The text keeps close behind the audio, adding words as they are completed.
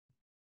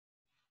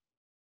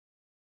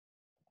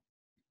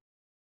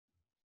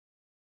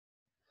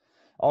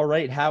All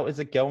right, how is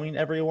it going,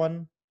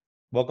 everyone?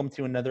 Welcome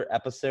to another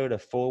episode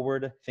of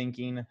Forward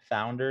Thinking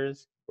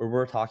Founders, where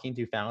we're talking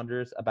to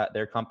founders about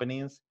their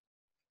companies,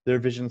 their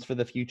visions for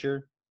the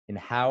future, and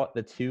how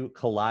the two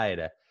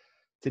collide.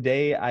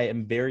 Today, I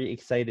am very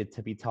excited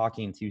to be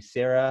talking to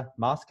Sara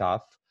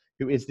Mauskopf,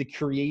 who is the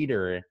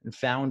creator and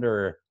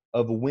founder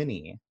of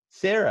Winnie.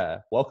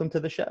 Sara, welcome to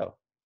the show.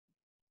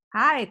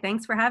 Hi,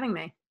 thanks for having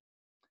me.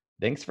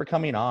 Thanks for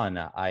coming on.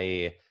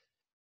 I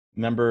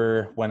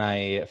remember when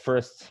I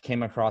first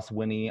came across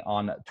Winnie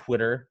on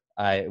Twitter,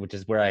 which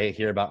is where I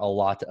hear about a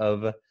lot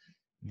of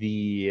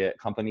the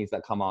companies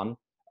that come on.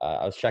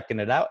 I was checking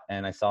it out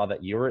and I saw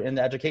that you were in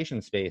the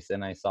education space,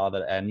 and I saw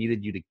that I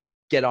needed you to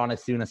get on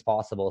as soon as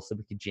possible so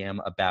we could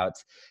jam about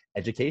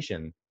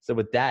education. So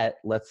with that,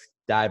 let's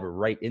dive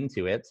right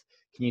into it.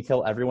 Can you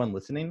tell everyone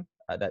listening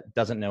that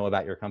doesn't know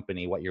about your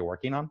company what you're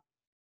working on?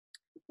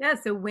 Yeah,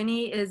 so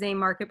Winnie is a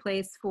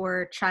marketplace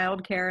for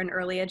childcare and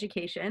early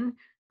education.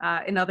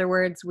 In other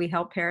words, we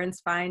help parents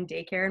find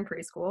daycare and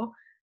preschool.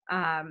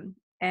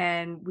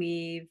 And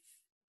we've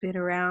been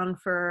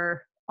around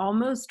for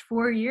almost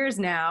 4 years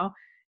now,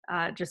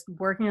 just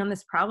working on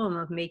this problem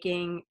of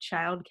making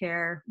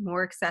childcare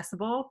more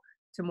accessible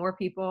to more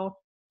people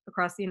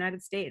across the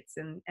United States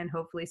and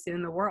hopefully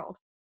soon the world.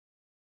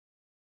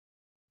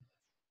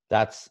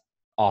 That's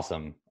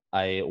awesome.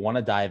 I want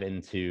to dive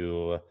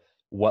into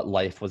what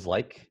life was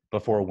like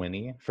before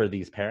Winnie for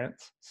these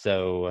parents.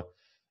 So,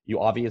 you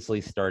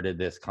obviously started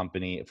this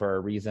company for a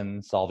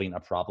reason, solving a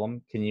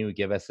problem. Can you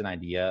give us an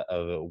idea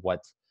of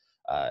what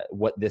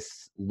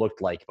this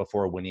looked like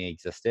before Winnie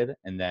existed,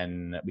 and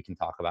then we can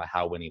talk about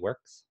how Winnie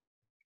works?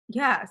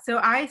 Yeah, so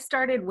I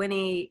started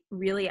Winnie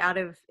really out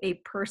of a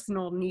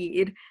personal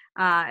need.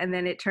 And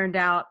then it turned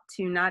out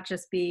to not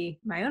just be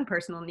my own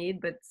personal need,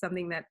 but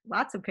something that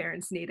lots of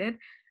parents needed.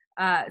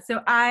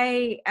 So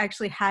I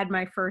actually had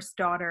my first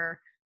daughter.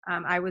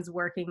 I was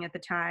working at the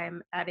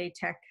time at a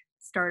tech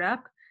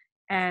startup,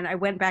 and I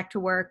went back to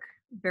work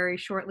very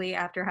shortly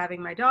after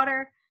having my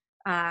daughter,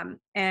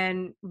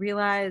 and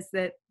realized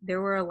that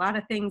there were a lot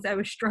of things I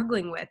was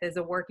struggling with as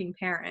a working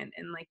parent.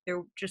 And like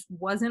there just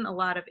wasn't a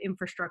lot of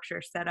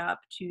infrastructure set up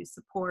to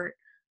support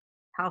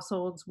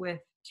households with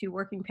two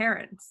working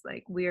parents.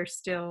 Like we are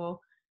still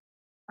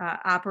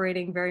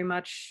operating very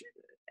much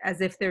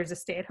as if there's a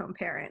stay-at-home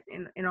parent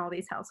in all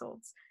these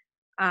households.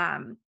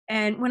 And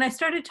when I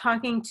started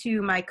talking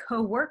to my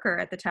coworker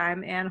at the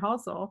time, Ann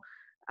Halsell,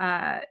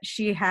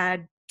 she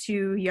had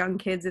two young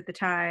kids at the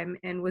time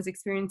and was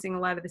experiencing a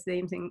lot of the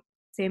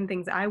same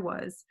things I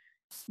was.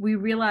 We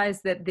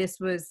realized that this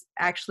was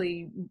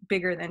actually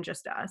bigger than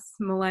just us.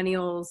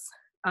 Millennials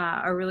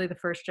are really the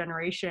first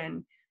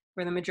generation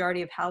where the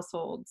majority of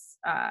households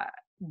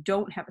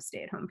don't have a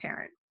stay-at-home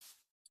parent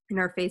and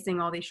are facing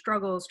all these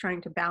struggles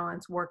trying to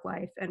balance work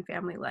life and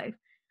family life.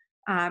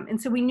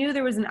 And so we knew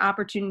there was an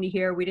opportunity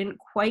here. We didn't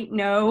quite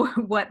know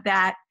what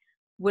that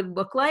would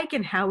look like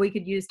and how we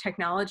could use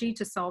technology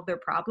to solve their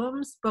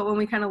problems. But when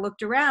we kind of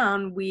looked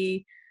around,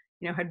 we,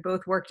 had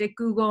both worked at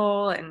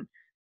Google, and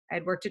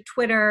I'd worked at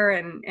Twitter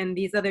and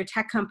these other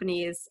tech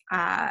companies.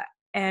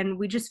 And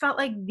we just felt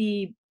like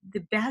the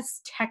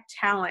best tech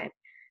talent,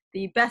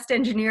 the best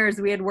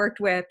engineers we had worked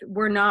with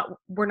were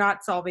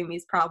not solving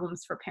these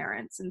problems for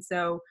parents. And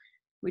so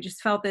we just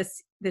felt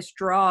this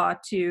draw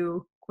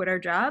to quit our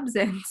jobs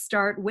and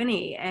start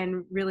Winnie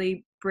and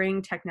really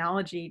bring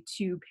technology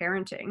to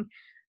parenting.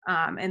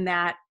 And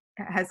that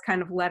has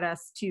kind of led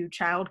us to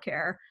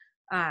childcare,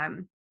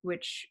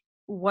 which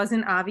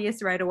wasn't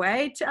obvious right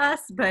away to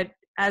us. But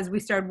as we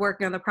started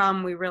working on the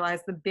problem, we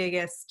realized the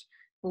biggest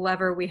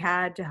lever we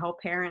had to help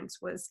parents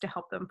was to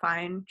help them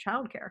find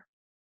childcare.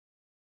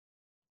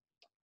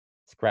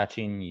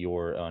 Scratching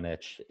your own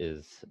itch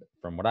is,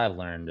 from what I've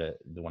learned,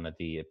 one of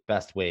the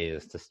best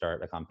ways to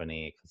start a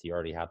company, because you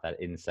already have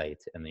that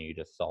insight and then you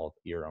just solve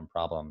your own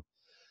problem.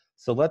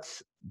 So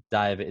let's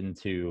dive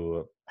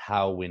into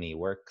how Winnie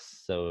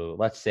works. So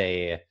let's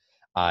say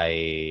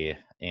I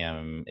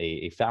am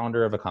a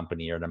founder of a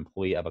company or an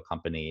employee of a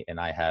company, and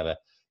I have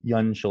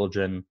young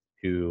children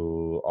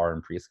who are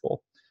in preschool.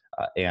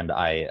 And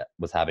I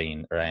was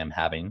having, or I am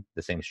having,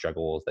 the same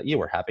struggles that you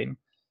were having.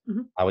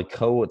 Mhm. I would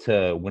go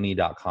to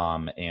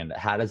Winnie.com, and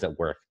how does it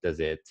work? Does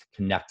it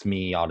connect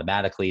me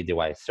automatically? Do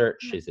I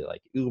search? Is it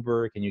like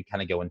Uber? Can you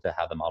kind of go into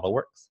how the model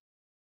works?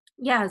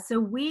 Yeah, so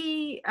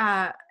we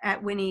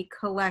at Winnie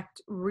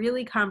collect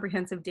really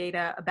comprehensive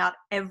data about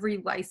every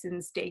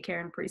licensed daycare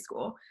and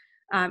preschool.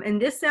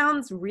 And this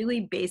sounds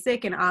really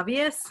basic and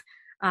obvious.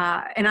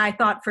 And I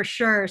thought for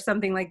sure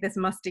something like this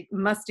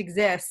must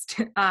exist.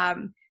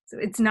 So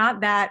it's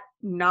not that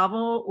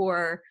novel,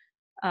 or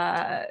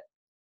uh,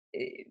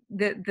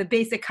 the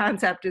basic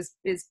concept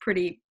is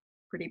pretty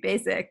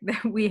basic.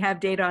 We have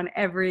data on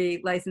every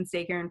licensed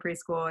daycare and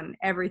preschool, and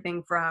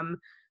everything from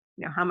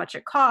how much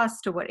it costs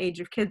to what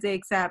age of kids they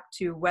accept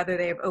to whether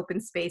they have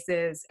open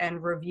spaces,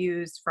 and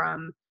reviews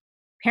from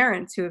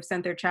parents who have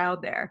sent their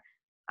child there.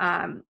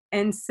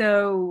 And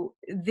so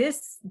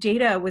this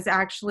data was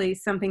actually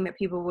something that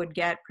people would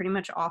get pretty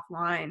much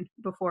offline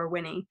before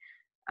Winnie.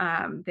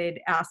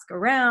 They'd ask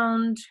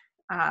around.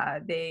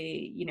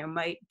 They,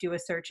 might do a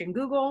search in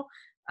Google,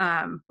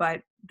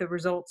 but the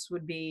results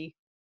would be,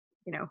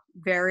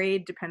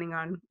 varied depending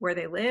on where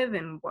they live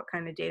and what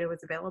kind of data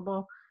was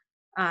available.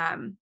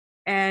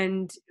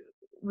 And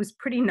it was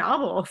pretty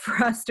novel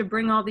for us to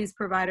bring all these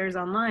providers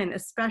online,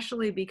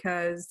 especially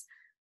because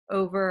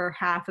over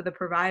half of the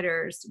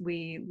providers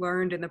we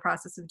learned in the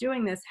process of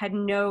doing this had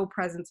no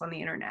presence on the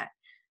internet.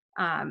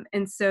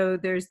 And so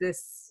there's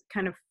this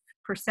kind of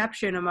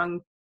perception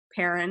among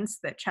parents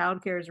that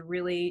childcare is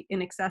really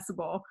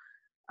inaccessible,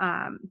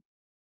 um,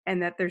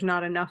 and that there's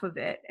not enough of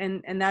it.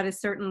 And that is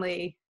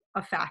certainly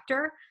a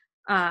factor.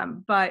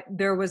 But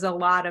there was a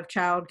lot of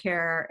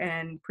childcare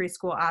and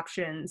preschool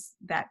options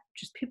that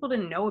just people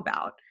didn't know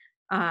about.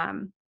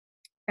 Um,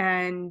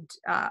 and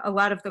a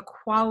lot of the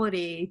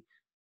quality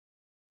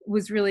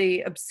was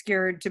really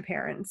obscured to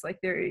parents. Like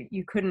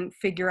you couldn't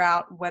figure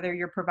out whether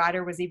your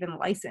provider was even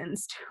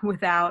licensed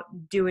without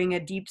doing a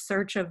deep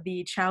search of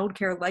the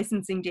childcare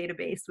licensing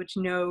database, which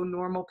no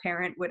normal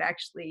parent would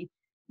actually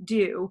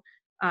do.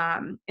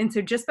 And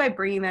so just by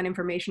bringing that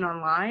information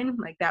online,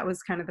 like that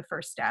was kind of the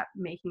first step,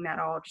 making that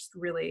all just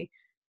really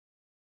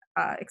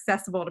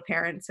accessible to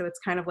parents. So it's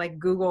kind of like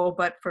Google,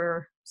 but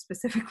for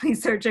specifically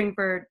searching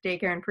for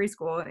daycare and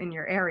preschool in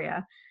your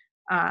area.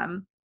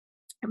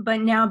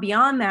 But now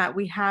beyond that,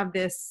 we have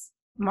this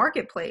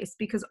marketplace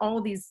because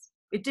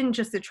it didn't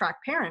just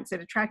attract parents, it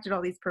attracted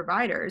all these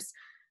providers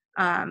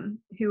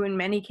who in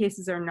many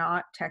cases are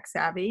not tech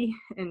savvy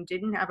and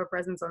didn't have a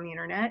presence on the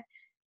internet.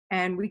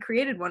 And we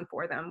created one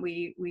for them.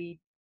 We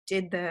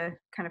did the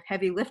kind of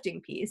heavy lifting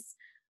piece,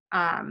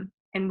 and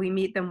we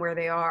meet them where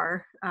they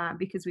are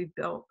because we've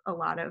built a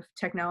lot of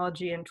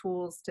technology and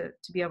tools to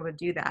be able to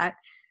do that.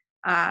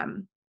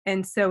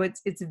 And so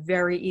it's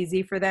very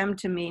easy for them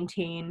to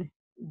maintain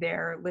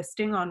their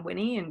listing on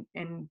Winnie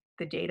and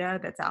the data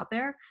that's out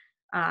there.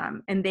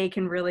 And they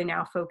can really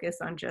now focus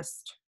on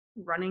just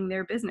running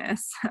their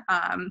business,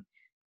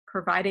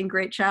 providing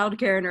great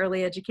childcare and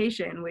early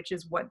education, which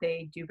is what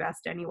they do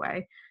best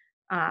anyway,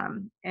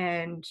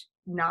 and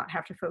not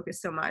have to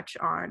focus so much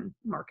on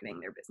marketing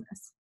their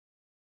business.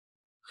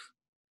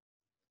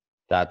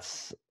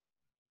 That's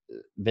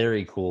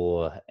very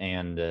cool.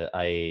 And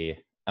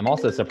I'm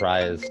also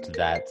surprised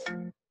that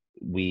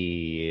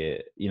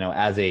we,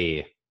 as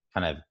a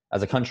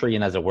as a country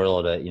and as a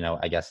world,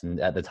 I guess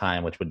at the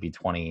time, which would be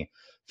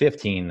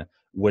 2015,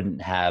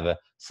 wouldn't have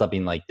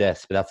something like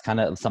this. But that's kind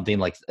of something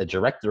like a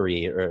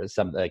directory or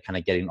some kind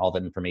of getting all the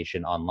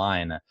information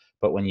online.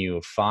 But when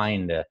you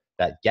find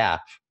that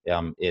gap,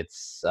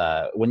 it's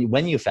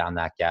when you found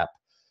that gap,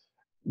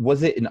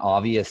 was it an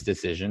obvious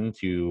decision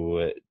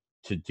to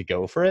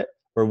go for it?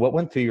 Or what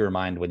went through your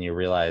mind when you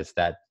realized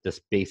that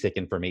this basic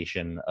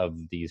information of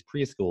these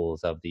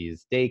preschools, of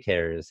these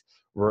daycares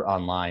were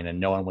online and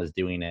no one was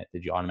doing it?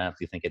 Did you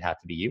automatically think it had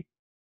to be you?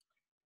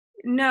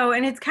 No,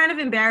 and it's kind of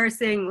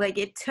embarrassing. Like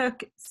it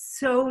took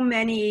so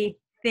many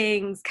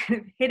things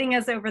kind of hitting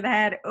us over the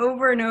head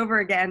over and over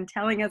again,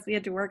 telling us we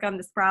had to work on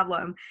this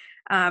problem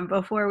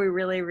before we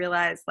really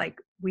realized like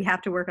we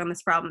have to work on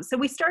this problem. So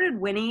we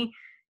started Winnie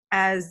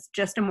as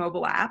just a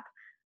mobile app.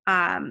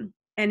 And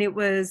it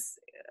was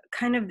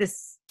kind of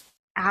this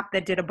app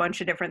that did a bunch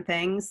of different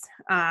things.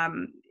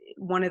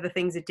 One of the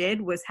things it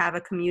did was have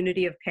a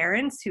community of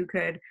parents who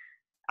could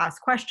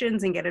ask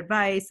questions and get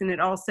advice. And it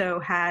also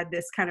had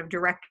this kind of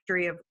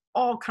directory of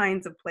all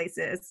kinds of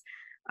places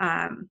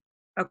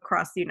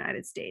across the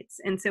United States.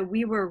 And so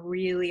we were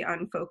really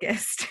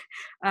unfocused.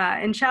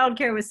 And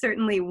childcare was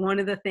certainly one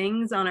of the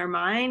things on our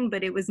mind,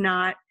 but it was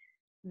not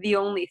the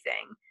only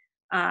thing.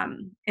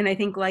 And I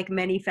think like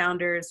many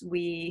founders,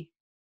 we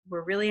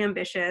were really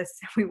ambitious.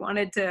 We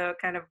wanted to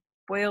kind of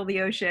boil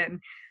the ocean.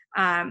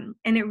 And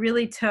it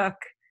really took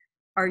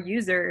our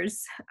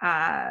users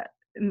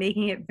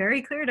making it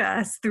very clear to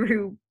us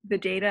through the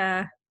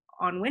data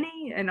on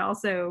Winnie and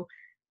also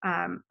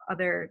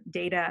other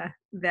data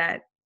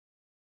that,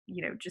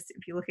 just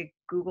if you look at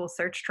Google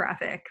search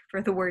traffic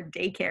for the word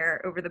daycare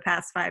over the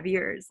past 5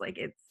 years, like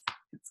it's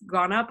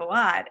gone up a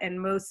lot.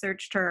 And most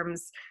search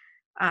terms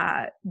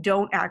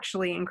don't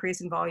actually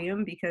increase in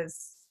volume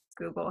because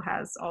Google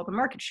has all the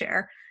market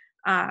share.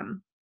 And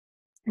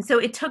so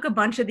it took a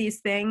bunch of these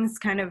things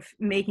kind of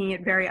making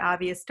it very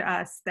obvious to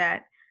us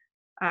that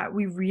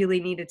we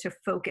really needed to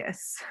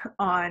focus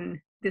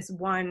on this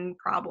one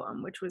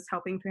problem, which was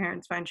helping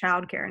parents find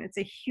childcare. And it's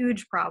a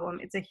huge problem.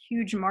 It's a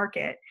huge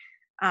market.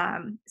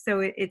 So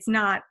it's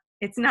not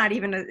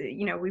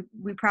even,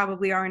 we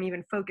probably aren't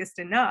even focused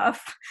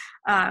enough.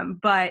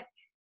 But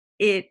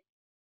it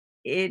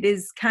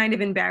is kind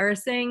of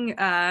embarrassing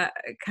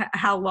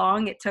how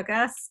long it took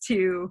us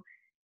to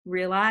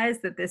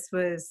realize that this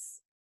was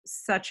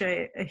such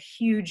a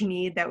huge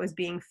need that was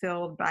being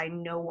filled by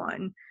no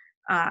one.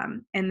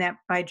 And that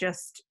by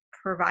just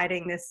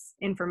providing this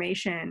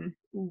information,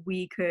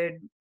 we could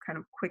kind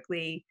of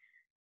quickly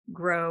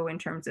grow in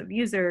terms of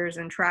users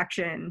and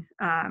traction.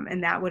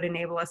 And that would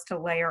enable us to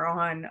layer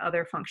on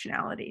other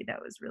functionality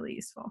that was really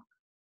useful.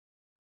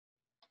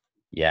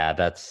 Yeah,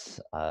 that's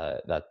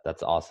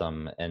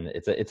awesome, and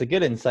it's a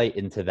good insight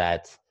into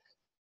that.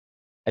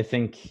 I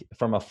think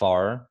from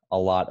afar, a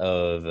lot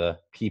of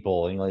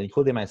people,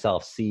 including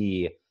myself,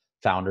 see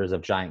founders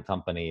of giant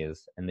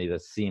companies, and they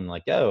just seem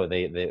like, oh,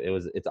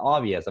 it's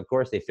obvious. Of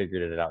course, they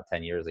figured it out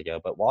 10 years ago.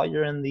 But while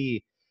you're in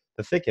the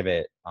thick of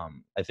it,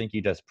 I think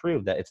you just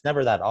proved that it's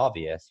never that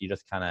obvious. You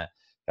just kind of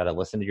got to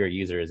listen to your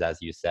users,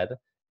 as you said,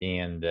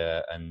 and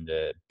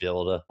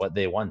build what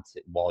they want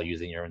while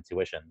using your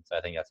intuition. So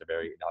I think that's a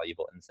very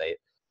valuable insight.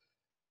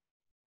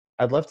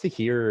 I'd love to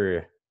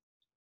hear,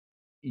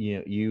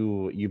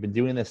 you've been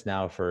doing this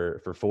now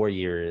for 4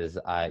 years.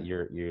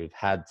 You've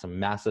had some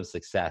massive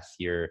success.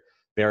 You're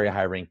very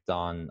high ranked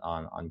on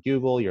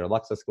Google. Your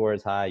Alexa score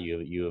is high.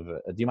 Do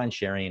you mind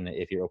sharing,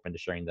 if you're open to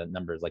sharing, the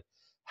numbers, like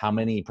how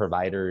many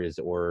providers,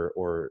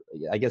 or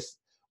I guess,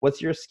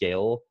 what's your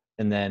scale?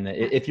 And then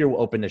if you're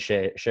open to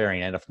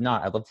sharing, and if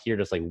not, I'd love to hear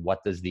just like,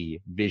 what does the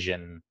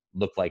vision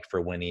look like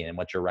for Winnie, and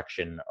what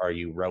direction are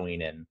you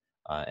rowing in?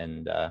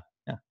 And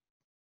Yeah.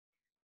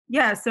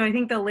 Yeah, so I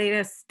think the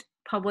latest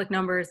public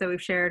numbers that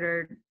we've shared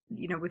are,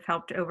 we've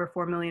helped over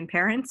 4 million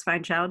parents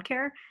find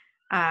childcare,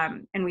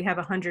 and we have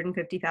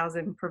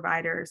 150,000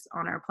 providers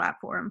on our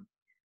platform.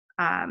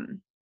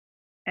 Um,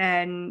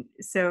 and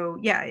so,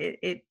 yeah,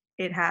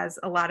 it has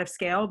a lot of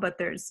scale, but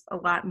there's a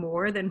lot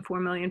more than 4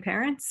 million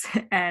parents,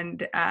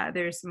 and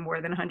there's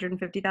more than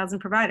 150,000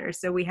 providers.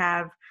 So we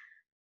have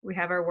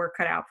our work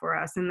cut out for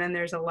us, and then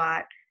there's a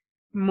lot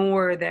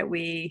more that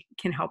we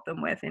can help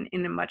them with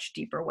in a much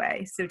deeper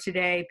way. So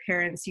today,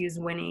 parents use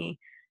Winnie,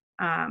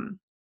 um,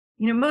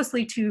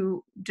 mostly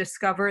to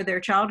discover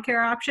their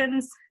childcare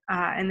options,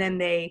 and then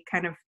they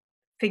kind of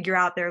figure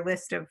out their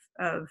list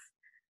of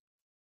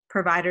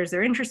providers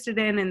they're interested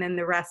in, and then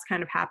the rest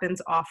kind of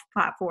happens off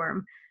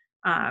platform,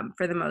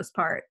 for the most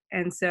part.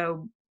 And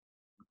so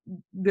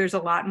there's a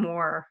lot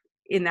more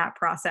in that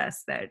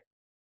process that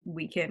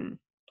we can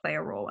play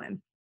a role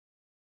in.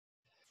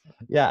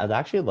 Yeah, I'd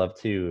actually love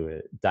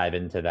to dive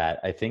into that.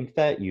 I think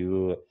that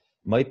you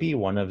might be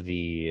one of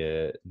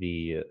the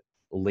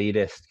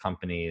latest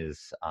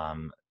companies,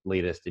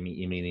 latest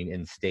meaning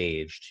in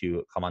stage,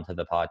 to come onto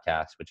the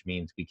podcast, which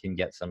means we can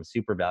get some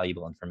super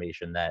valuable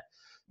information that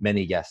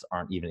many guests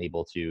aren't even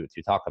able to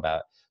talk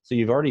about. So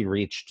you've already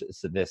reached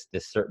this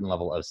certain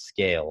level of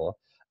scale.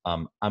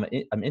 I'm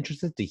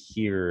interested to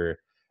hear,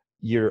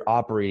 you're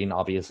operating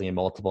obviously in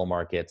multiple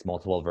markets,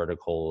 multiple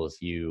verticals.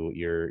 You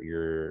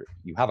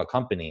have a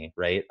company,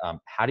 right?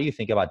 How do you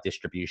think about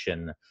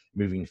distribution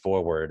moving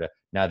forward,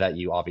 now that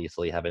you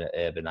obviously have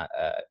a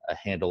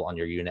handle on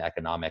your unit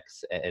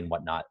economics and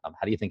whatnot?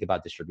 How do you think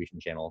about distribution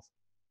channels?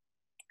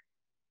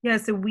 Yeah,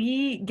 so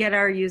we get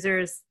our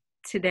users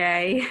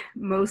today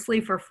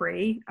mostly for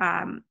free,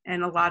 and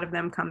a lot of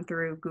them come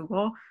through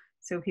Google.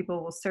 So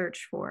people will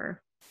search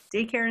for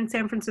daycare in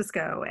San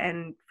Francisco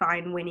and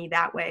find Winnie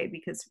that way,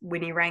 because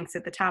Winnie ranks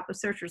at the top of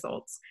search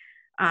results.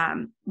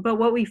 But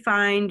what we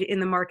find in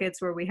the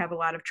markets where we have a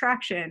lot of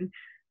traction,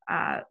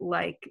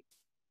 like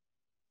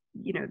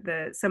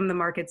some of the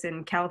markets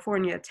in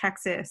California,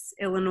 Texas,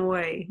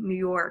 Illinois, New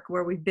York,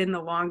 where we've been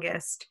the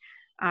longest,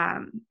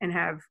 and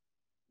have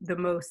the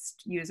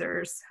most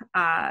users,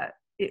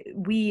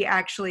 we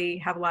actually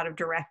have a lot of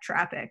direct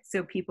traffic.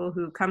 So people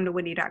who come to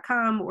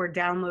Winnie.com or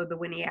download the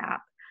Winnie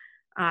app,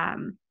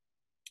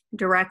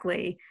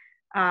 directly.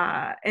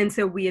 And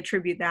so we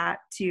attribute that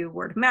to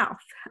word of mouth,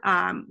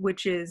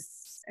 which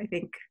is, I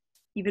think,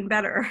 even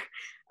better.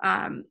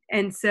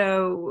 And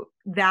so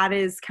that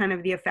is kind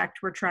of the effect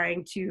we're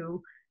trying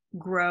to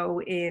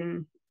grow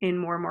in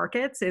more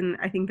markets. And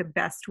I think the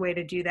best way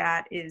to do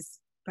that is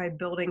by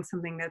building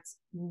something that's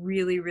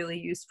really, really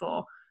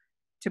useful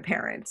to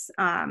parents.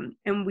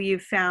 And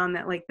we've found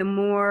that, like, the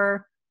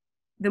more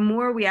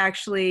we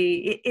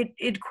actually,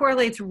 it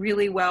correlates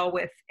really well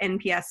with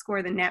NPS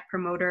score, the Net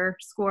Promoter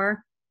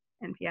Score,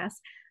 NPS.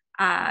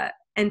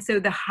 And so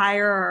the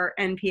higher our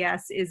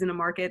NPS is in a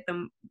market,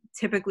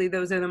 typically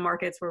those are the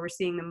markets where we're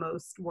seeing the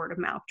most word of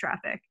mouth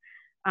traffic,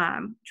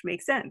 which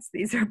makes sense.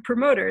 These are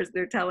promoters;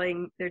 they're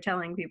telling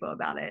people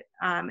about it.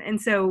 And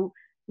so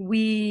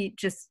we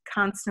just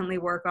constantly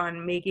work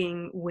on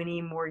making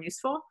Winnie more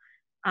useful.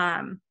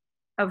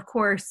 Of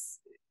course,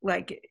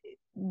 like,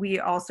 we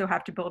also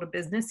have to build a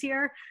business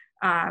here.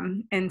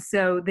 And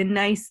so the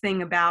nice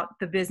thing about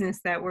the business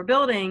that we're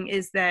building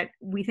is that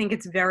we think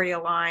it's very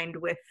aligned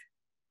with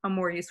a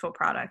more useful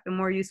product. The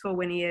more useful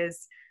Winnie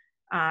is,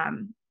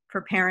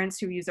 for parents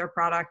who use our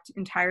product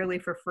entirely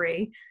for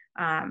free.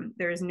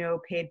 There is no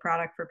paid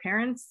product for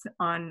parents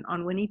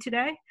on Winnie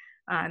today,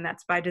 and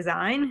that's by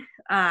design.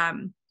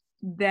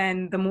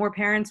 Then the more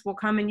parents will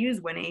come and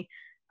use Winnie.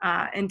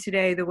 And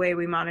today, the way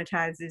we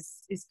monetize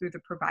is through the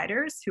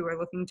providers who are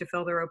looking to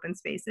fill their open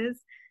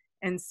spaces.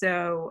 And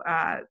so,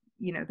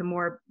 the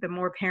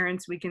more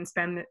parents we can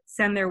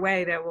send their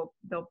way that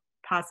they'll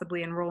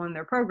possibly enroll in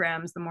their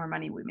programs, the more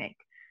money we make.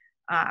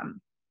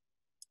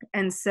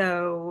 And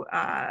so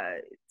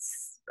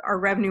our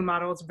revenue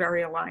model is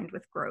very aligned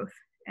with growth.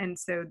 And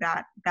so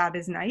that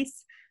is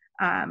nice.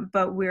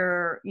 But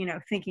we're,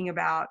 thinking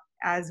about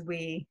as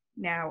we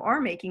now are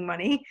making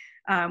money,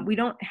 we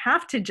don't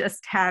have to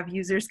just have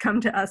users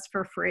come to us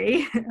for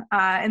free.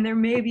 And there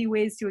may be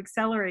ways to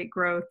accelerate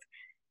growth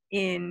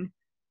in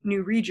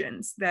new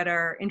regions that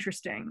are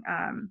interesting.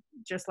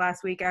 Just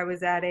last week, I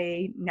was at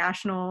a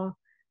national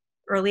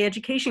early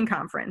education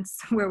conference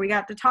where we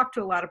got to talk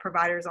to a lot of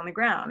providers on the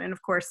ground. And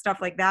of course, stuff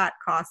like that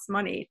costs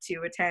money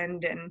to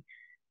attend and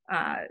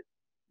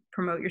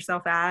promote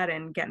yourself at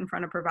and get in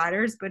front of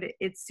providers, but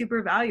it's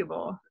super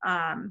valuable.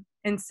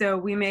 And so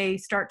we may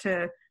start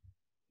to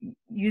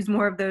use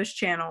more of those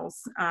channels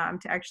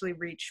to actually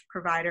reach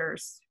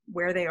providers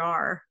where they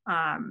are,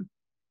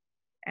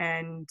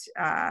 and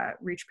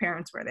reach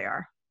parents where they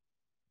are.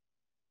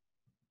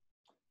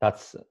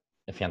 That's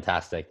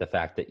fantastic. The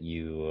fact that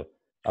you,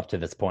 up to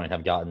this point,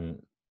 have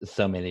gotten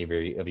so many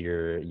of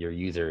your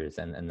users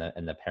and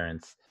the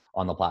parents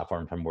on the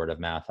platform from word of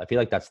mouth. I feel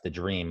like that's the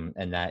dream,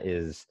 and that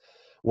is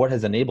what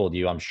has enabled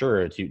you, I'm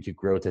sure, to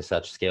grow to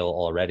such scale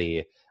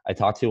already. I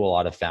talk to a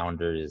lot of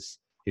founders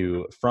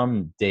who,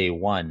 from day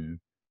one,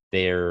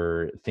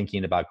 they're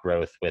thinking about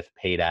growth with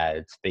paid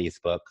ads,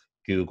 Facebook,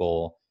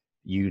 Google,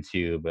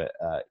 YouTube,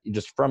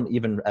 just from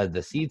even at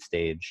the seed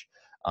stage.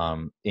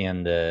 I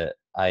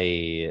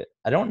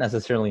don't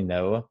necessarily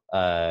know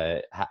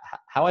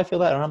how I feel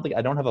that.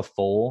 I don't have a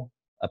full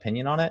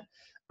opinion on it.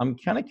 I'm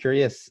kind of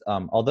curious,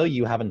 although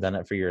you haven't done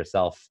it for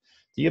yourself,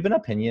 do you have an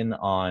opinion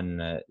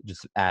on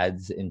just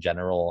ads in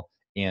general,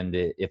 and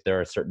if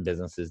there are certain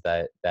businesses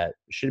that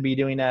should be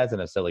doing ads,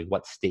 and if so, like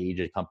what stage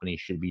a company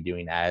should be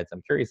doing ads?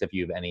 I'm curious if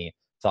you have any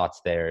thoughts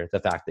there, the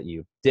fact that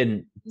you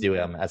didn't do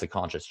them as a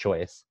conscious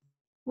choice.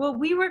 Well,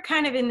 we were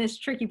kind of in this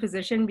tricky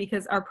position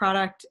because our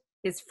product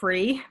is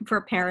free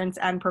for parents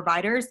and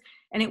providers.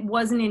 And it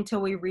wasn't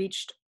until we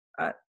reached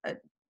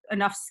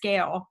enough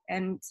scale,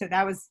 and so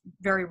that was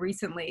very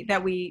recently,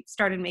 that we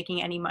started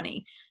making any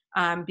money,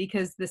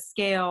 because the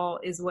scale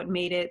is what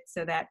made it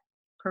so that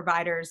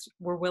providers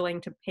were willing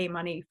to pay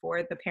money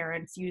for the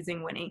parents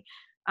using Winnie.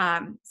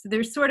 So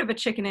there's sort of a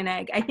chicken and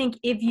egg. I think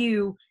if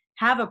you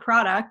have a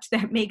product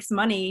that makes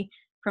money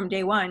from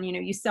day one,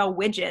 you sell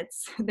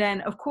widgets,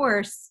 then of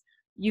course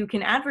you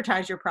can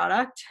advertise your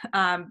product,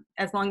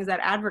 as long as that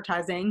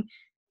advertising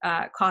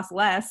costs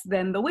less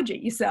than the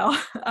widget you sell.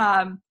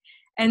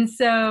 And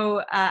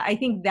so I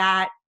think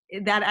that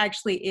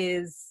actually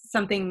is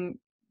something,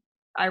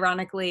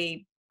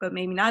 ironically, but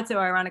maybe not so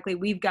ironically,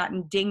 we've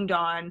gotten dinged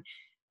on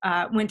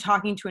when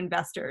talking to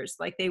investors.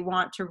 Like they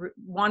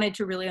wanted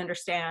to really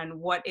understand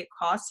what it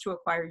costs to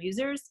acquire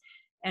users.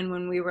 And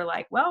when we were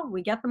like, well,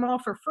 we get them all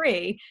for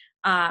free,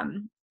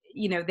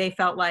 they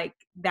felt like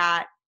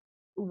that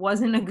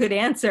wasn't a good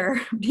answer,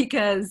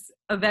 because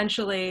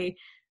eventually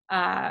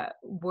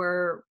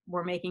we're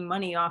making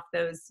money off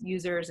those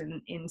users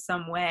in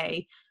some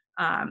way.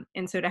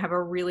 And so to have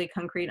a really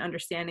concrete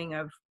understanding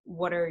of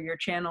what are your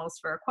channels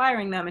for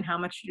acquiring them and how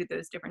much do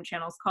those different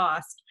channels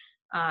cost,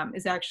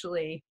 is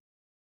actually,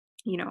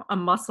 a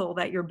muscle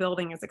that you're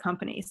building as a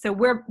company. So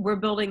we're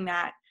building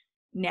that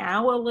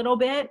now a little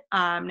bit,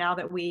 now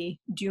that we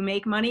do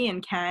make money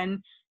and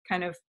can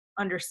kind of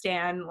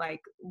understand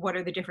like what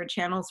are the different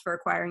channels for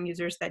acquiring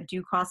users that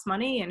do cost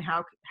money, and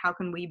how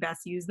can we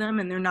best use them,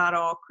 and they're not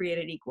all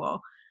created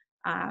equal.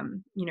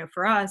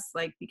 For us,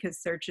 like,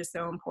 because search is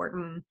so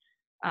important,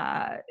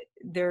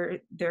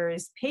 there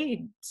is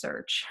paid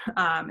search,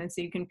 and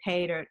so you can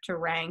pay to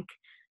rank,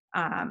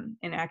 and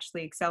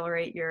actually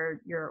accelerate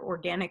your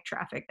organic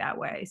traffic that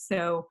way.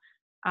 So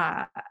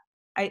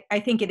I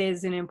think it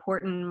is an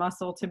important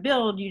muscle to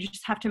build. You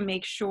just have to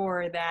make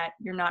sure that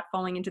you're not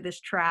falling into this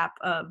trap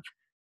of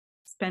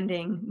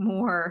spending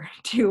more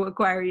to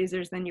acquire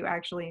users than you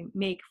actually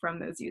make from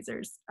those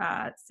users.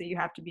 So you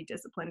have to be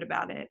disciplined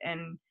about it.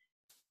 And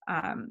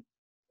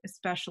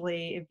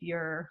especially if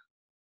you're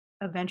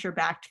a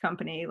venture-backed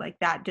company, like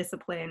that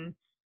discipline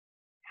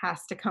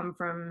has to come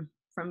from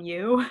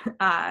you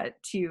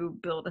to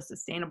build a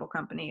sustainable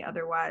company.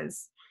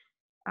 Otherwise,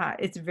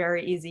 it's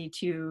very easy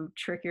to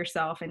trick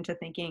yourself into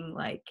thinking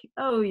like,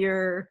 oh,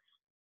 you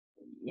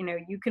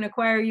can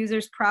acquire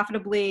users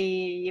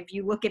profitably if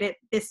you look at it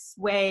this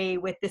way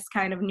with this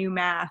kind of new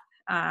math.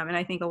 And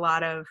I think a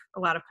lot of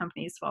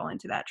companies fall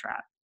into that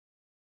trap.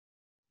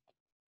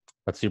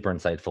 That's super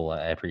insightful.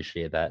 I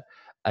appreciate that.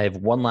 I have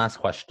one last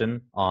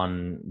question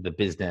on the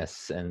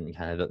business and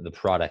kind of the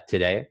product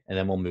today, and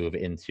then we'll move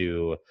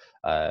into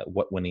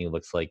what Winnie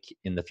looks like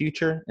in the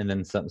future, and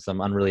then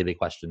some unrelated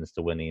questions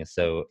to Winnie.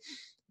 So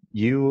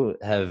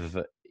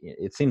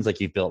it seems like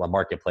you've built a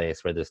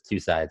marketplace where there's two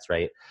sides,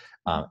 right?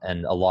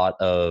 And a lot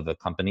of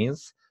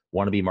companies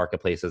want to be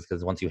marketplaces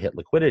because once you hit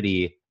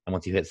liquidity and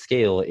once you hit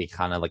scale, it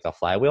kind of like a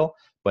flywheel.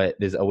 But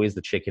there's always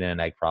the chicken and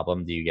egg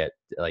problem. Do you get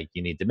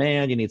you need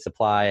demand, you need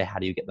supply? How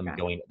do you get them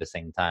going at the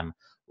same time?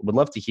 Would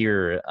love to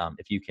hear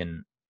if you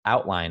can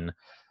outline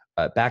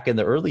back in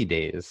the early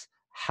days,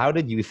 how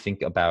did you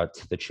think about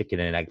the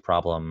chicken and egg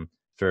problem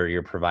for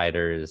your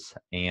providers,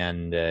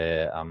 and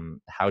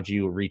how do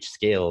you reach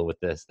scale with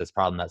this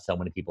problem that so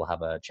many people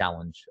have a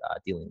challenge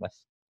dealing with?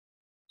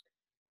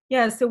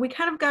 Yeah, so we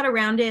kind of got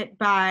around it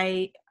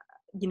by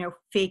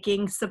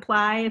faking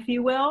supply, if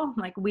you will.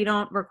 Like, we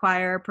don't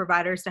require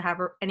providers to have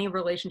any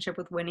relationship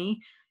with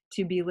Winnie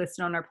to be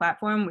listed on our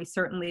platform. We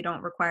certainly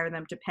don't require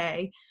them to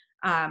pay.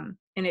 And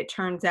it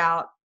turns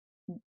out,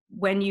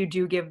 when you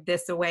do give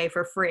this away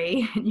for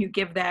free, and you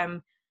give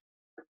them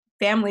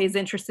families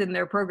interested in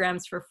their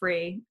programs for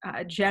free,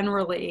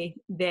 generally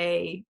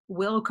they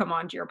will come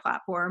onto your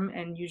platform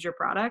and use your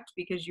product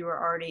because you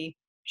are already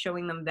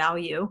showing them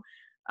value.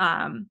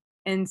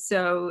 And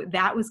so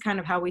that was kind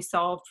of how we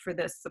solved for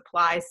the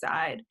supply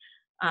side.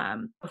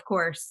 Of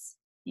course,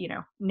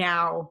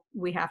 now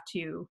we have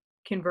to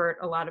convert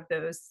a lot of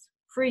those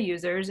free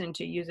users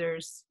into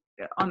users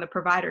on the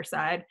provider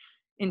side,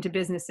 into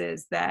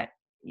businesses that,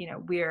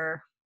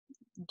 we're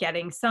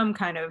getting some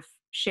kind of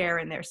share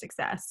in their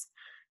success.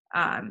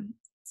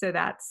 So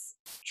that's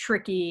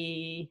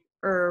tricky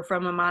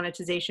from a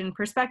monetization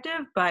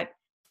perspective, but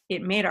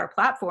it made our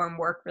platform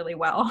work really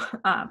well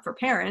for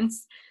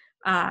parents.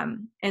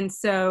 And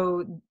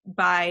so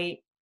by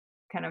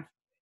kind of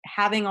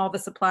having all the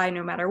supply,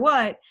 no matter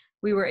what,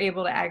 we were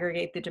able to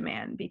aggregate the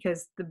demand,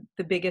 because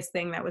the biggest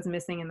thing that was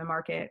missing in the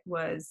market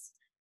was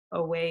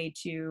a way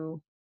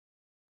to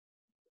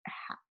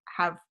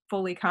have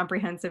fully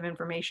comprehensive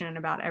information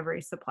about every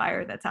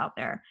supplier that's out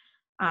there.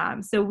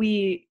 So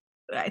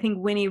I think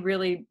Winnie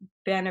really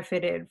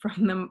benefited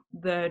from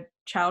the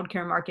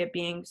childcare market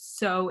being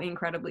so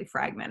incredibly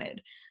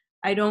fragmented.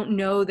 I don't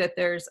know that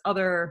there's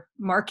other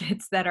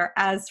markets that are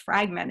as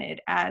fragmented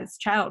as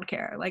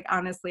childcare. Like,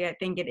 honestly, I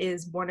think it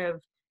is one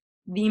of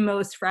the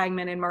most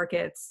fragmented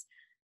markets.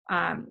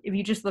 If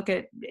you just look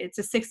at, it's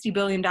a $60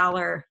 billion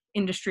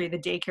industry, the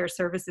daycare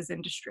services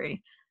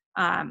industry.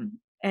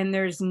 And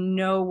there's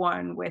no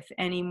one with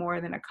any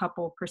more than a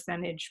couple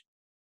percentage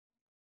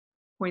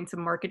points of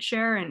market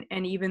share.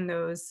 And even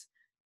those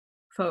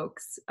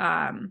folks,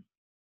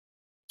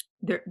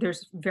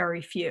 there's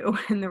very few,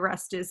 and the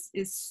rest is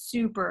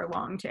super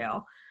long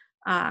tail.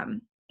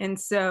 And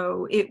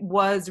so it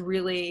was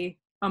really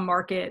a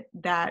market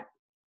that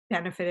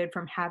benefited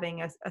from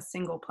having a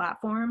single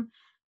platform,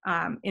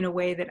 in a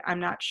way that I'm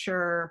not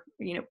sure,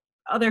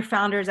 other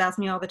founders ask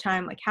me all the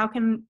time, like, how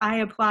can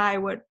I apply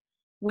what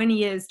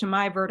Winnie is to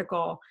my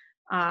vertical?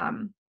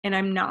 And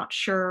I'm not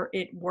sure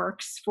it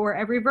works for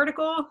every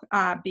vertical,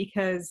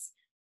 because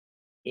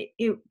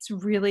it's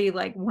really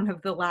like one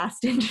of the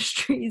last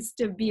industries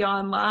to be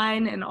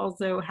online, and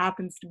also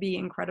happens to be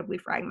incredibly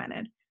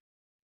fragmented.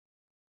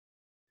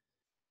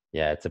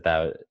 Yeah, it's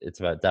about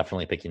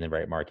definitely picking the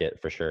right market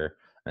for sure.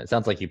 And it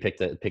sounds like you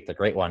picked a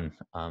great one.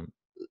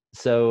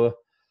 So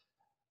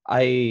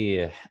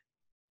I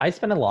I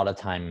spend a lot of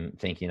time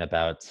thinking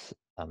about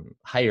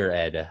higher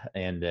ed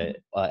and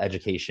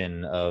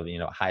education of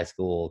high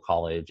school,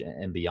 college,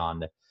 and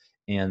beyond,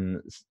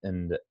 and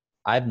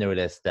I've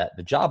noticed that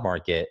the job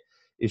market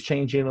is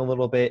changing a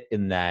little bit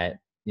in that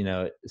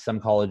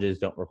some colleges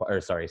don't require,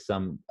 or sorry,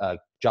 some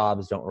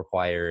jobs don't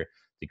require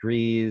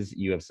degrees.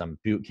 You have some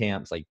boot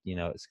camps like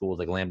schools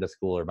like Lambda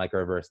School or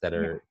Microverse that Yeah.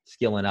 are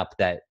skilling up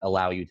that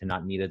allow you to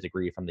not need a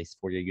degree from these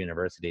 4-year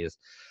universities.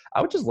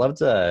 I would just love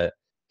to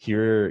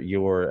hear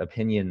your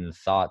opinion,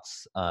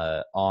 thoughts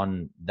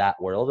on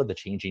that world of the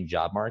changing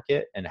job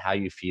market, and how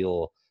you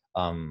feel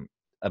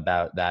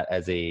about that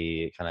as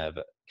a kind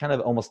of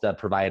almost a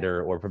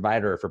provider or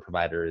provider for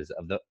providers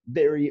of the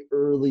very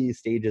early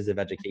stages of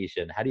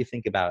education. How do you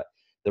think about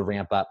the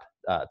ramp up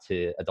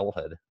to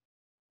adulthood?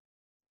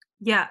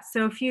 Yeah,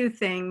 so a few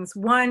things.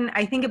 One,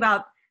 I think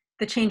about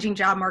the changing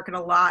job market a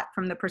lot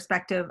from the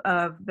perspective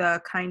of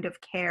the kind of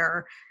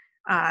care,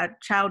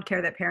 child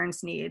care that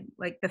parents need.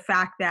 Like, the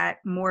fact that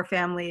more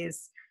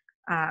families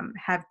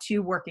have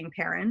two working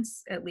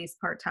parents, at least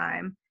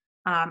part-time,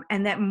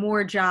 and that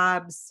more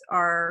jobs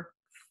are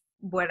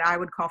what I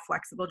would call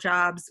flexible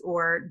jobs,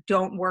 or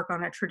don't work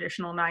on a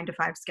traditional 9 to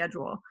 5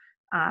 schedule.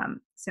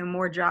 So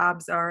more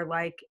jobs are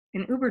like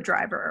an Uber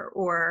driver,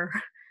 or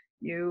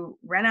you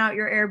rent out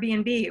your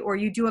Airbnb, or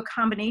you do a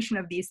combination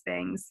of these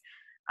things,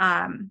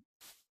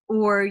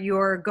 or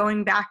you're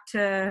going back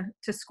to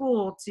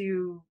school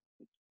to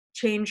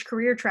change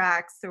career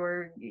tracks,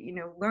 or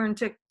learn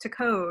to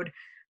code.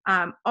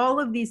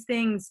 All of these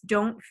things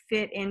don't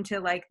fit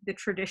into like the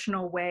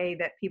traditional way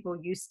that people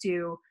used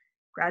to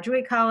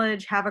graduate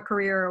college, have a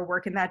career, or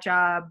work in that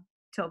job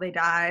till they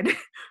died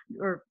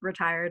or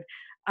retired.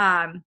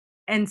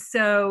 And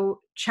so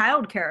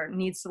childcare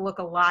needs to look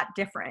a lot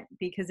different,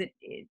 because it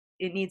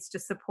needs to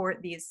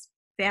support these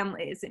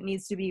families. It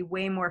needs to be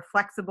way more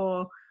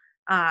flexible.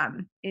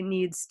 It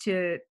needs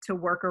to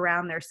work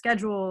around their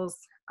schedules.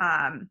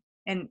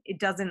 And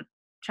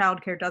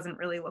childcare doesn't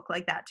really look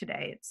like that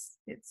today.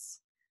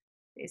 It's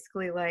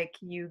basically like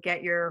you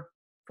get your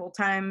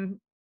full-time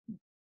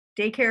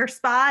daycare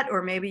spot,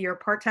 or maybe your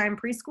part-time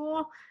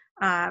preschool.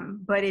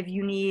 But if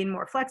you need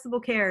more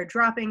flexible care,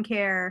 drop-in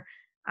care,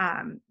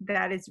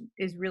 that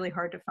is really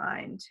hard to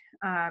find.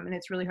 And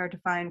it's really hard to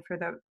find for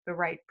the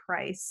right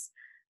price.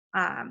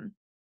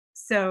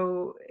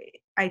 So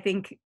I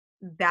think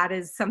that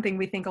is something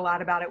we think a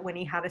lot about at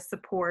Winnie, how to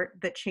support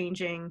the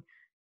changing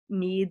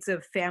needs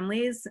of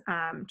families,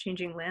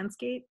 changing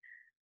landscape.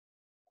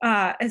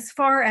 As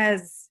far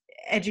as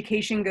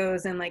education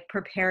goes and like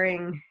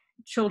preparing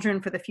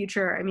children for the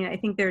future, I mean, I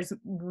think there's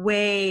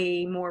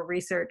way more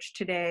research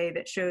today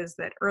that shows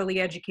that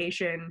early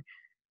education,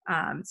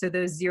 so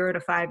those 0 to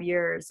 5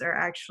 years, are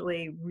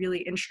actually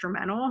really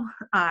instrumental.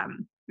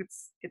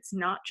 It's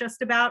not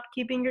just about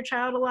keeping your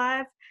child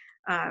alive.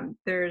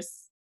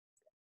 There's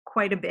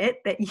quite a bit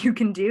that you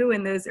can do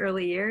in those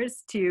early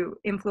years to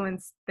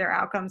influence their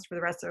outcomes for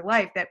the rest of their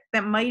life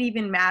that might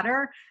even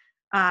matter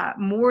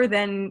more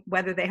than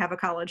whether they have a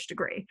college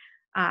degree.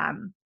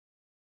 Um,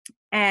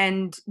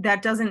 and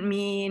that doesn't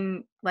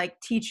mean like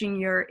teaching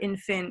your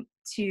infant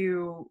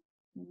to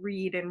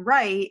read and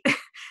write.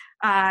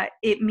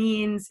 It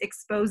means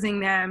exposing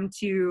them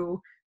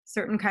to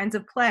certain kinds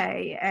of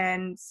play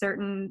and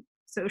certain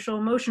social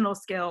emotional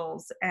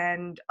skills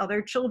and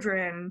other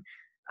children,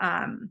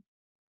 um,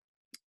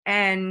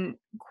 and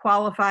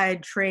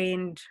qualified,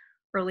 trained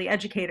early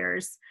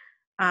educators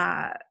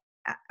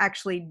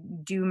actually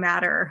do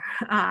matter.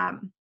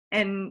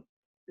 And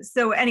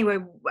so anyway,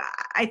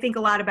 I think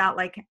a lot about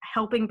like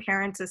helping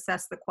parents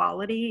assess the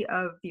quality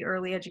of the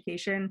early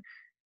education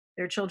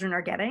their children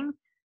are getting.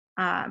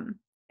 Um,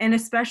 and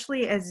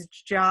especially as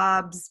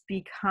jobs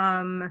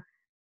become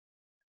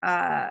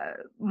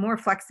more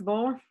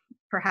flexible,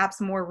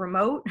 perhaps more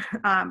remote,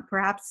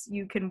 perhaps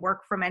you can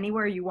work from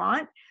anywhere you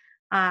want.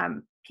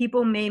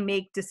 People may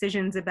make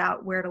decisions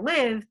about where to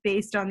live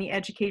based on the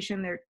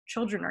education their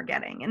children are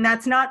getting, and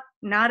that's not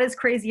as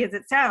crazy as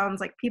it sounds.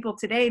 Like people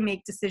today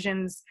make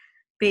decisions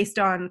based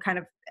on kind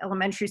of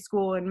elementary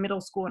school and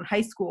middle school and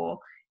high school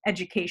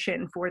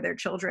education for their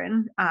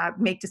children,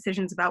 make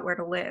decisions about where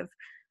to live.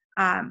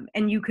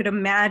 And you could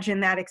imagine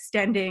that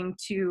extending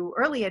to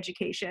early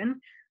education,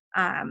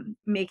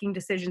 making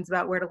decisions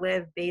about where to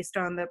live based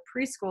on the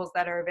preschools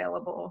that are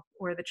available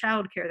or the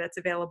childcare that's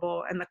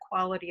available and the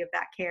quality of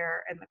that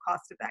care and the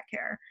cost of that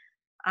care,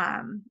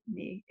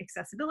 the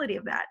accessibility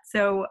of that.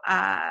 So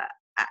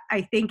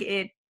I think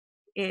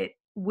it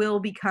will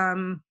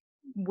become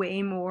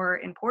way more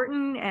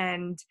important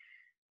and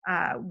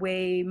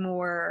way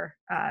more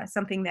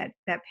something that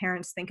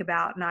parents think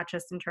about, not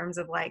just in terms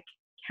of like,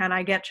 can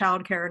I get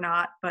childcare or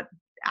not, but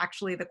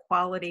actually the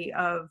quality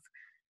of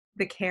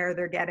the care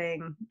they're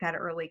getting, that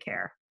early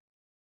care.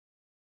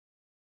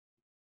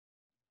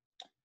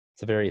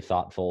 It's a very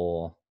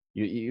thoughtful.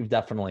 You've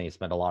definitely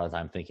spent a lot of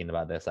time thinking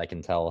about this. I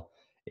can tell,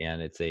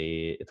 and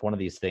it's one of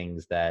these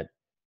things that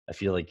I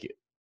feel like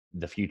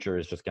the future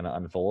is just going to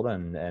unfold,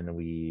 and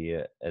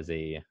we as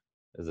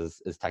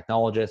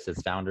technologists,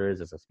 as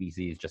founders, as a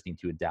species, just need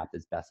to adapt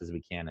as best as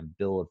we can and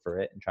build for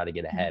it and try to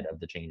get ahead of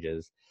the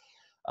changes,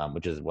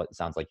 which is what it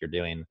sounds like you're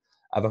doing.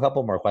 I have a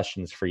couple more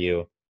questions for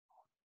you.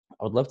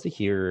 I would love to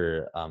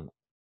hear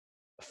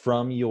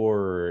from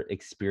your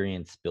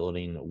experience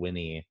building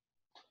Winnie.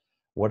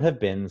 What have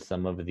been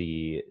some of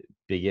the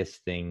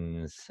biggest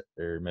things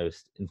or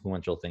most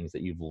influential things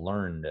that you've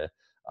learned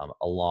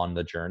along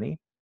the journey?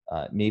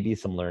 Maybe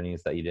some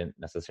learnings that you didn't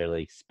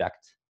necessarily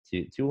expect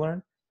to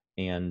learn.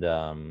 And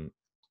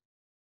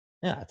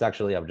yeah, it's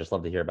actually, I would just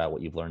love to hear about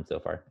what you've learned so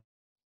far.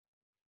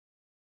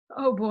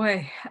 Oh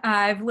boy,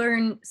 I've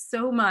learned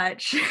so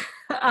much.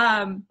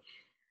 um,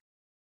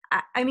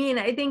 I mean,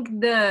 I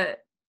think the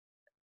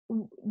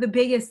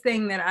biggest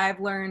thing that I've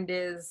learned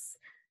is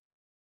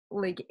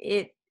like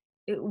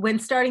when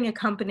starting a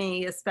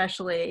company,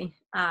 especially,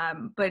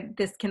 but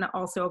this can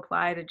also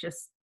apply to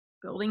just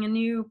building a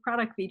new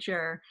product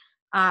feature.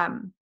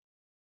 Um,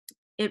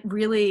 it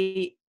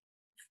really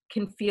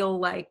can feel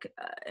like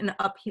an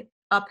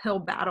uphill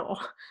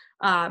battle.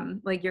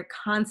 Like you're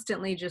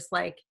constantly just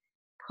like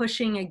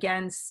pushing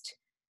against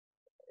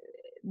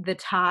the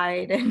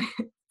tide and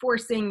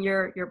forcing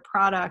your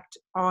product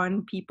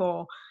on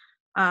people.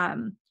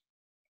 Um,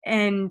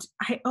 and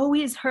I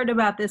always heard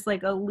about this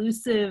like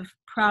elusive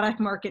product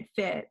market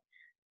fit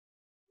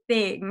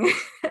thing.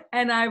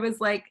 And I was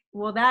like,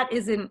 well, that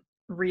isn't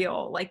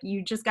real. Like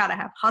you just got to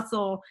have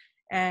hustle,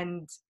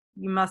 and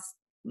you must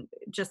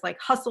just like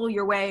hustle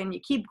your way, and you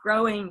keep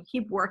growing,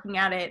 keep working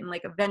at it, and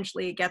like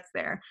eventually it gets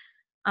there.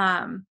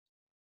 Um,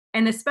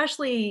 and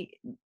especially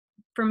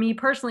for me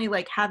personally,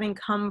 like having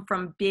come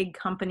from big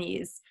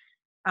companies,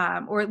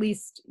 or at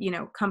least,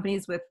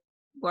 companies with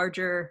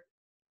larger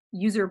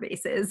user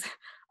bases,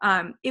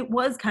 it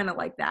was kind of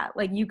like that.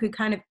 Like you could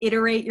kind of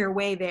iterate your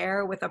way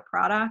there with a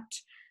product,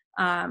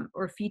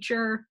 or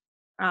feature,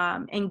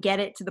 and get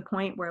it to the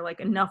point where like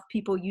enough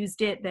people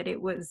used it that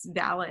it was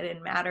valid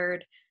and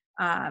mattered.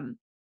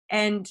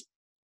 And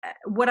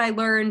what I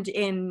learned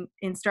in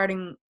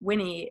starting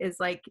Winnie is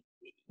like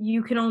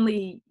you can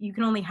only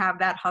have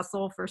that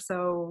hustle for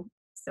so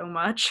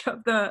much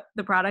of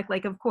the product.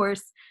 Like of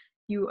course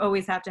you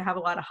always have to have a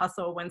lot of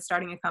hustle when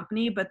starting a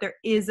company, but there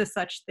is a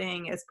such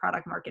thing as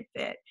product market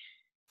fit.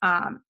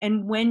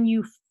 And when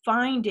you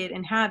find it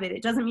and have it,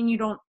 it doesn't mean you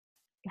don't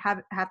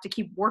have to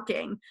keep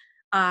working.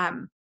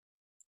 Um,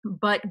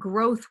 but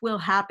growth will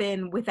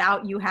happen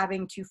without you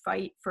having to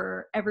fight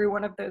for every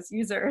one of those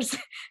users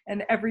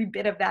and every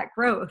bit of that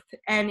growth.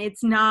 And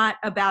it's not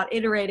about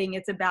iterating,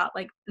 it's about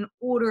like an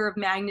order of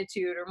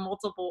magnitude or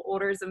multiple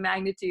orders of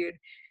magnitude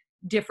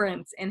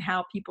difference in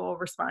how people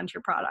respond to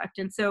your product.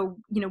 And so,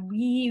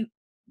 we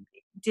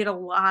did a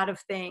lot of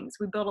things.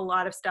 We built a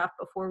lot of stuff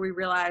before we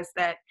realized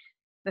that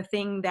the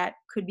thing that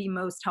could be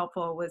most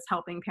helpful was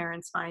helping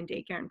parents find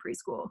daycare and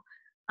preschool.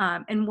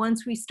 And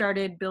once we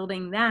started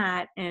building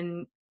that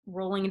and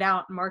rolling it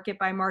out market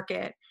by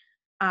market,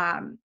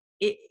 um,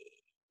 it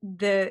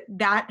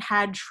that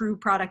had true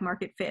product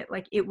market fit.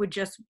 Like it would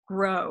just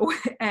grow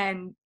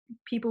and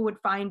people would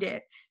find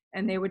it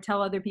and they would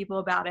tell other people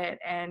about it.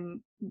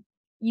 And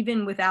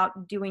even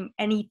without doing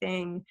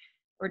anything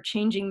or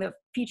changing the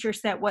feature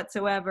set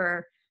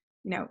whatsoever,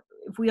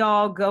 if we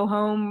all go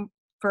home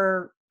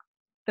for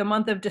the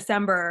month of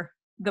December,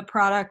 the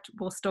product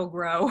will still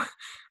grow.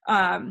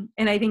 And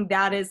I think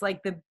that is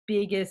like the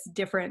biggest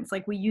difference.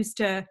 Like we used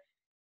to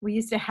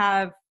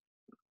have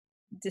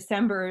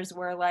Decembers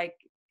where like,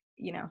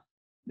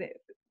 the,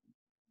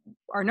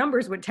 our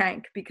numbers would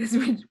tank because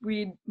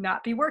we'd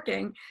not be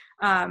working.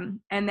 And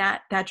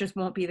that just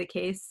won't be the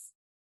case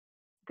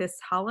this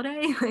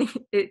holiday. Like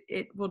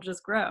it will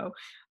just grow.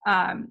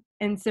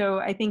 And so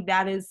I think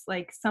that is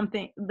like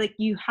something like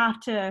you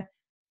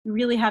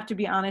really have to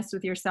be honest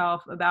with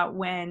yourself about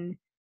when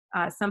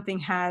something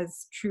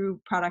has true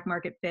product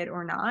market fit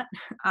or not,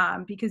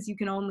 because you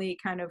can only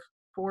kind of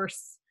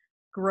force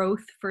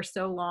growth for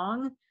so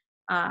long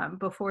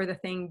before the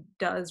thing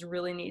does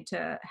really need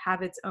to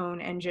have its own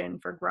engine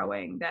for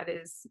growing that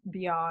is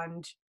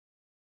beyond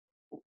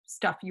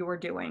stuff you're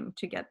doing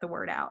to get the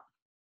word out.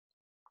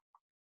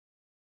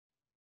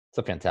 It's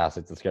a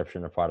fantastic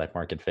description of product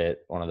market fit.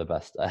 One of the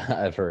best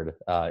I've heard.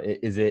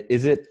 Is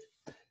it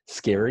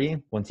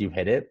scary once you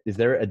hit it? Is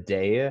there a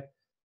day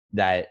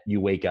that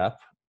you wake up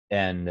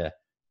and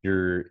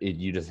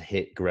you just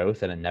hit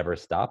growth and it never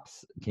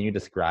stops? Can you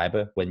describe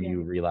when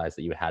you realize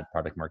that you had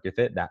product market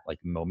fit, that like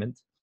moment?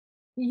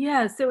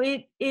 Yeah, so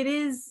it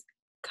is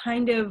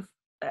kind of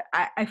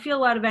I feel a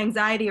lot of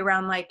anxiety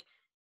around like,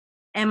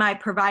 am I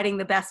providing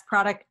the best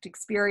product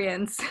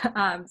experience?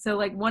 So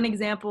like one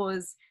example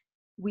is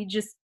we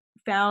just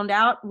found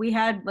out we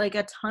had like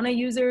a ton of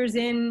users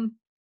in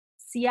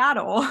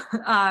Seattle.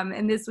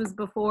 And this was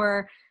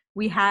before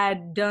we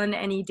had done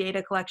any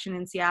data collection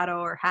in Seattle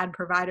or had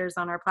providers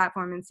on our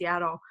platform in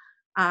Seattle.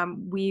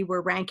 We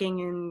were ranking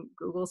in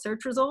Google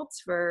search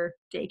results for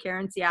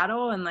daycare in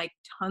Seattle, and like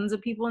tons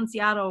of people in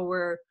Seattle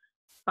were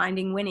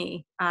finding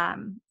Winnie,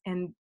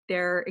 and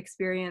their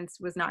experience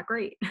was not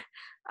great.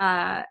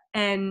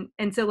 And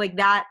so like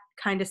that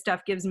kind of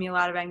stuff gives me a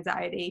lot of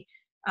anxiety.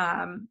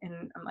 And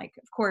I'm like,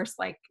 of course,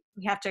 like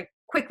we have to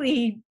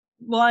quickly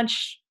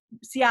launch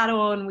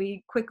Seattle, and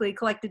we quickly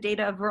collected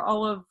data for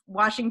all of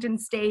Washington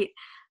State,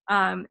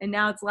 and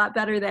now it's a lot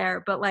better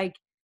there. But like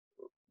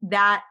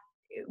that,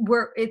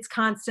 it's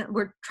constant.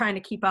 We're trying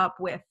to keep up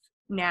with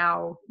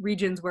now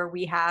regions where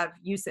we have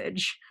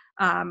usage,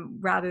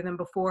 rather than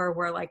before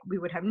where like we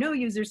would have no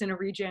users in a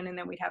region and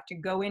then we'd have to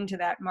go into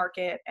that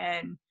market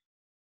and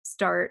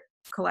start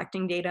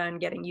collecting data and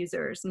getting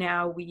users.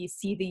 Now we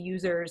see the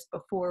users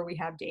before we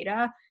have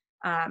data.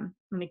 And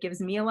it gives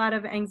me a lot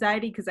of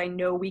anxiety because I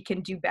know we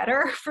can do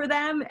better for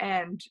them,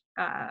 and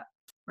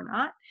we're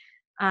not.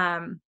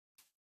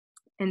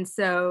 And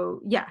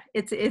so, yeah,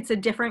 it's a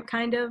different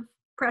kind of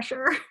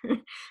pressure,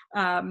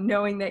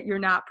 knowing that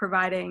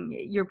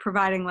you're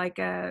providing like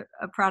a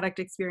product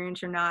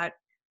experience you're not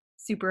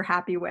super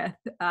happy with.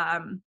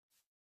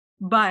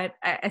 But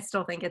I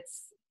still think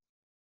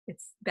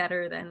it's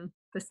better than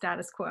the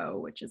status quo,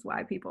 which is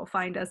why people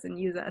find us and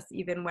use us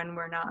even when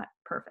we're not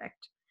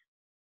perfect.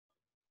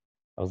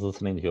 I was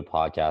listening to a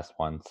podcast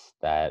once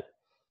that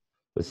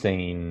was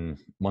saying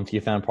once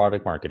you found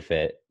product market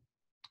fit,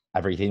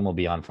 everything will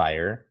be on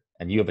fire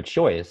and you have a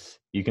choice.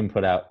 You can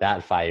put out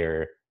that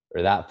fire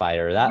or that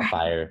fire or that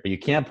fire, but you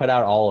can't put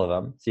out all of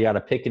them. So you got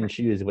to pick and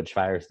choose which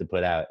fires to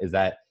put out. Is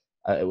that,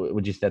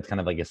 would you say that's kind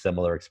of like a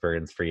similar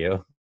experience for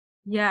you?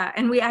 Yeah.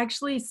 And we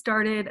actually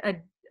started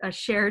a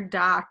shared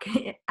doc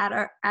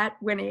at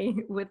Winnie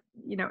with,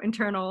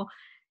 internal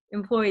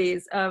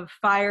employees of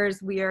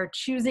fires we are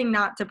choosing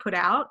not to put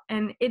out.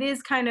 And it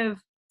is kind of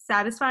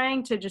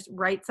satisfying to just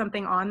write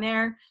something on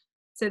there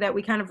so that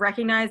we kind of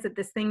recognize that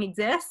this thing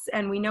exists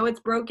and we know it's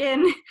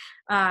broken,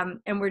 and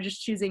we're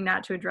just choosing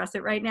not to address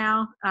it right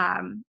now.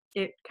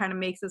 It kind of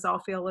makes us all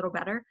feel a little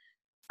better.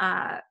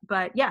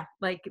 But yeah,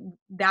 like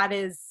that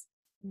is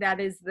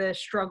the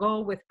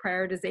struggle with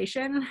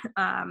prioritization.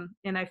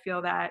 And I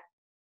feel that,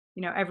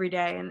 every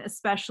day, and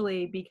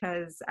especially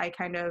because I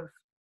kind of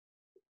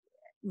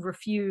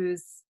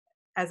refuse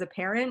as a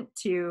parent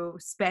to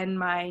spend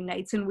my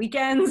nights and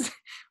weekends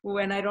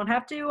when I don't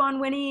have to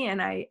on Winnie.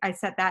 And I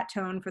set that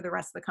tone for the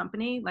rest of the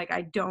company. Like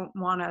I don't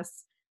want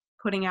us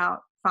putting out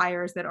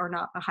fires that are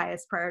not the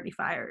highest priority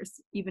fires,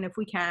 even if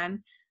we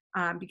can,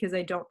 because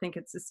I don't think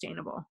it's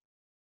sustainable.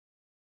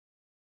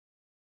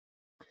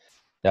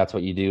 That's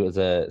what you do as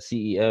a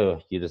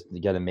CEO. You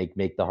got to make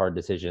the hard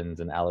decisions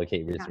and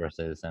allocate Yeah.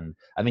 resources. And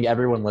I think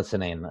everyone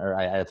listening, or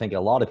I think a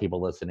lot of people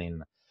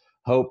listening,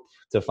 hope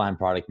to find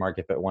product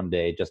market fit one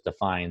day, just to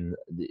find,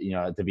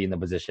 to be in the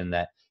position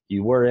that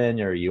you were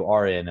in or you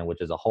are in, and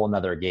which is a whole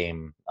nother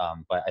game.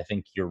 But I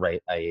think you're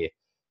right.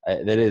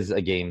 That is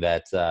a game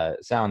that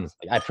sounds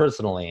like I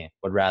personally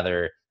would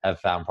rather have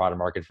found product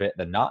market fit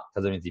than not,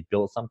 because it means you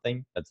built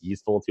something that's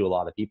useful to a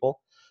lot of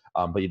people.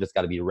 But you just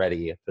got to be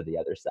ready for the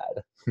other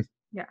side.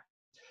 Yeah.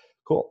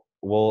 Cool.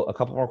 Well, a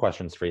couple more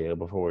questions for you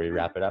before we Sure.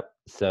 wrap it up.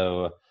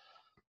 So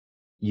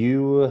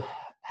you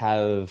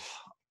have,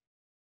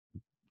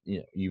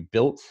 you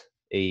built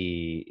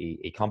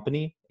a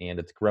company and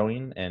it's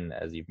growing, and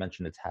as you've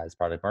mentioned, it has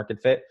product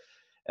market fit.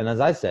 And as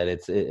I said,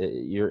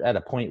 you're at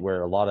a point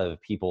where a lot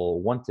of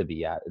people want to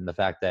be at, and the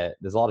fact that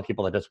there's a lot of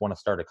people that just want to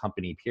start a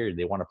company. Period.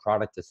 They want a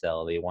product to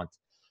sell. They want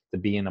to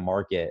be in a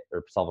market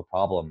or solve a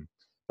problem,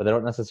 but they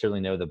don't necessarily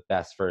know the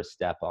best first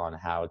step on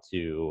how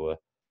to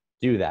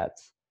do that.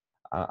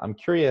 I'm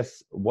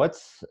curious,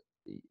 what's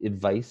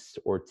advice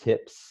or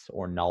tips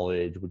or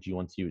knowledge would you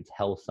want to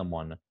tell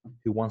someone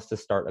who wants to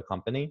start a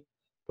company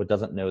but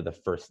doesn't know the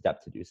first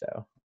step to do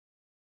so?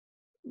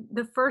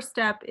 The first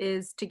step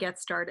is to get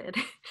started.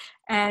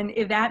 And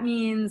if that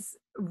means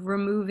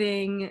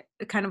removing,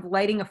 kind of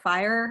lighting a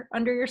fire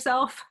under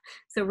yourself,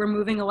 so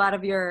removing a lot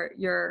of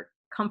your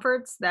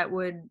comforts that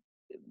would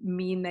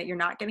mean that you're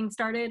not getting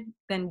started,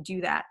 then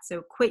do that.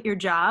 So quit your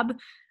job,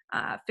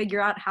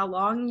 figure out how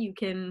long you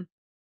can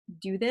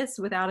do this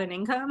without an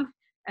income,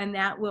 and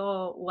that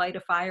will light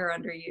a fire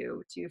under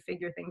you to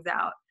figure things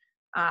out.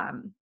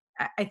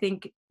 I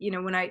think,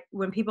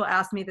 when people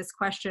ask me this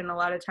question, a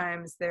lot of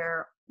times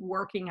they're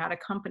working at a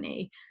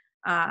company,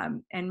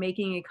 and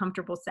making a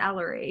comfortable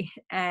salary,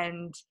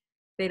 and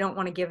they don't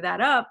want to give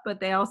that up, but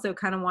they also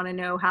kind of want to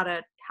know how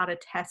to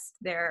test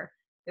their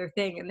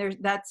thing. And there's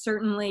that's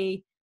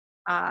certainly,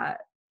 uh,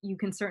 you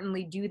can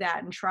certainly do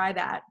that and try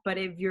that. But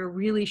if you're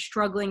really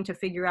struggling to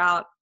figure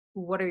out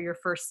what are your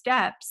first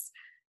steps,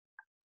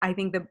 I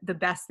think the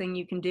best thing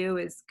you can do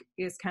is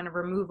kind of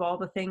remove all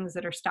the things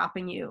that are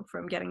stopping you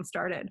from getting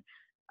started.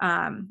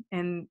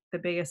 And the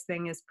biggest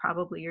thing is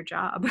probably your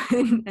job,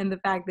 and the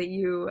fact that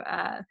you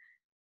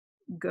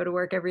go to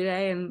work every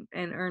day and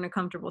earn a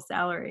comfortable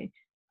salary.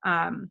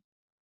 Um,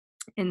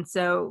 and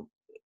so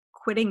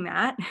quitting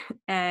that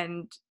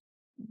and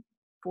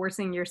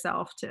forcing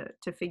yourself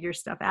to figure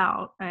stuff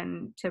out.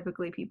 And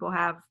typically people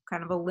have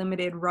kind of a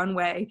limited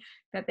runway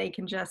that they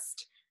can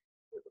just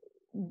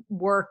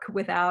work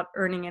without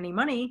earning any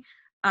money,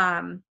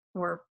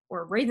 or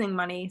raising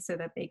money so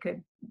that they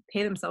could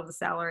pay themselves a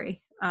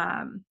salary.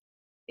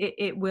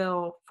 It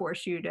will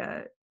force you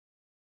to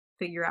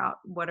figure out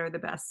what are the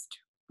best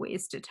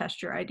ways to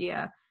test your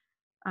idea.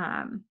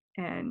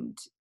 And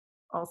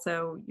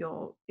also,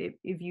 if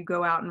you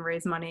go out and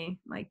raise money,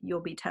 like,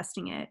 you'll be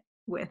testing it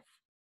with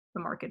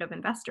the market of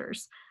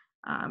investors,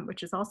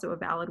 which is also a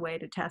valid way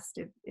to test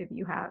if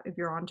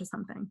you're onto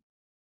something.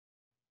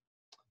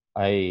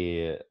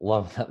 I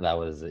love that that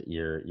was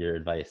your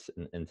advice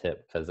and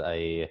tip, because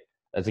I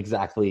that's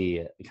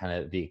exactly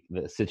kind of the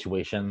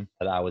situation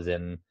that I was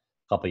in a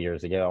couple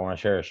years ago. I want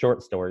to share a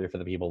short story for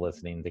the people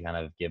listening to kind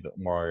of give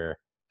more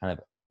kind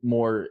of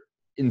more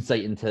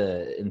insight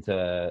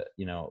into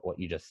what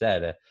you just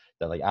said.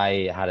 That, like,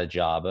 I had a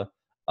job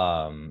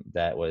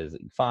that was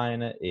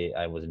fine.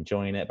 I was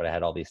enjoying it, but I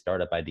had all these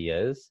startup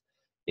ideas,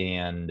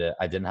 and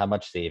I didn't have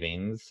much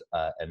savings,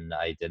 and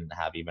I didn't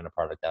have even a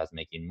product that was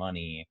making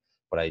money,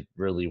 but I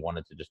really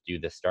wanted to just do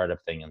this startup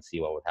thing and see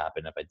what would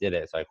happen if I did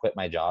it. So I quit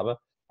my job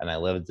and I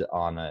lived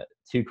on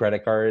two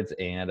credit cards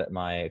and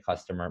my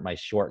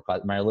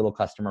little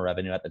customer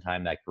revenue at the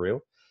time that grew.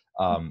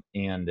 And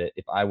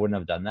if I wouldn't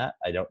have done that,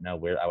 I don't know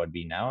where I would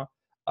be now.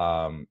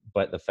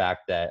 But the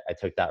fact that I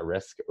took that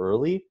risk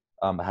early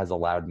has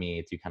allowed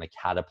me to kind of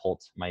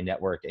catapult my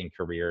network and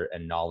career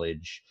and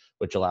knowledge,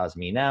 which allows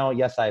me now.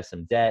 Yes, I have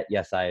some debt.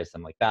 Yes, I have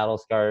some like battle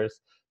scars,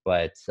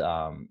 but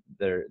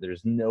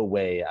there's no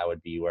way I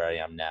would be where I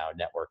am now,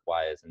 network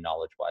wise and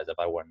knowledge wise, if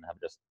I wouldn't have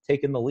just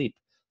taken the leap.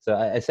 So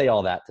I say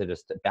all that to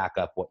just back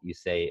up what you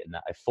say, and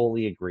that I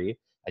fully agree.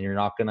 And you're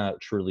not gonna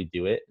truly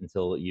do it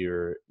until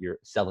you're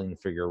selling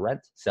for your rent,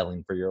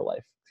 selling for your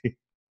life.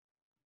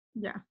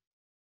 Yeah.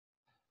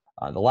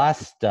 The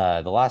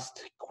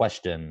last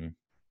question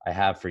I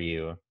have for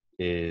you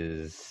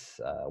is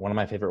one of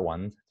my favorite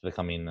ones. It's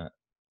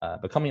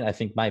becoming, I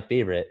think, my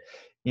favorite,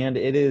 and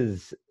it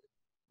is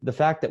the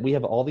fact that we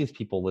have all these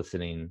people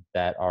listening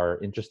that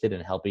are interested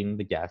in helping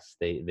the guests.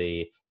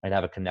 They might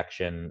have a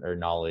connection or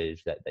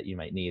knowledge that you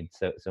might need.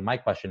 So my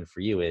question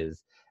for you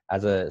is,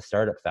 as a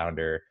startup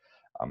founder,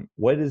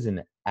 what is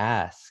an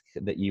ask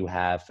that you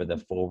have for the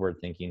forward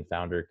thinking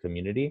founder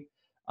community,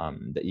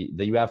 that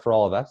you have for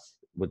all of us?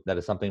 That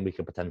is something we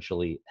could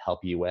potentially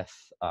help you with,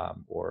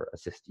 or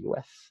assist you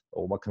with,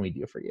 or what can we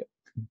do for you?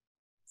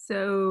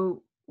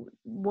 So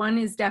one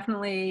is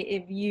definitely,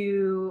 if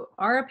you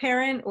are a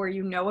parent or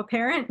you know a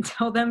parent,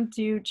 tell them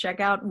to check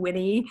out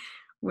Winnie,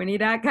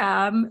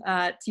 Winnie.com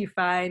to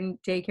find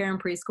daycare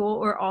and preschool,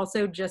 or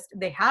also just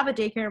they have a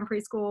daycare and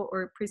preschool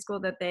or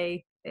preschool that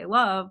they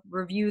love,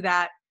 review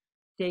that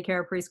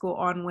daycare or preschool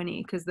on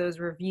Winnie, because those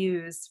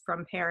reviews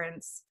from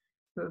parents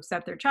who have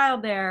set their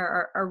child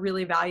there are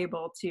really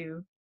valuable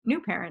to new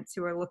parents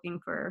who are looking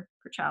for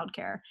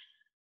childcare.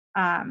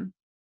 Um,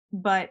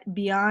 but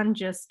beyond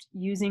just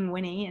using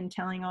Winnie and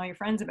telling all your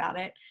friends about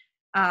it,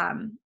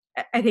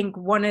 I think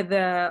one of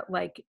the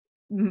like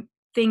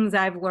things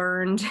I've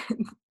learned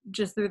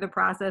just through the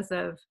process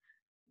of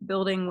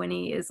building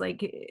Winnie is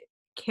like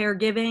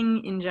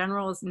caregiving in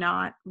general is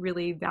not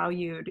really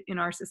valued in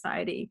our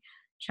society.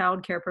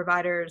 Childcare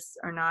providers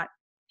are not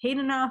paid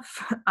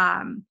enough.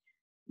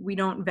 We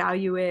don't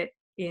value it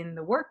in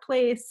the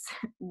workplace.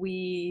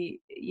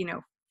 We,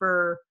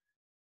 for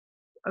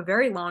a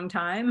very long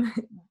time,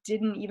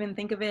 didn't even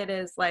think of it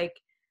as like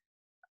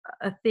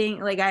a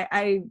thing. Like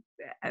I'm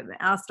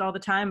asked all the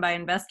time by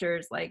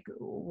investors, like,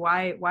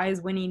 why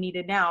is Winnie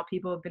needed now?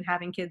 People have been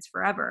having kids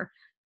forever.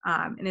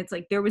 And it's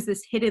like there was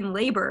this hidden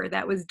labor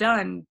that was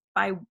done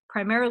by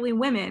primarily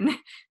women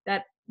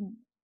that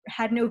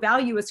had no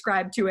value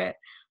ascribed to it,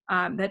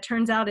 that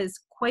turns out is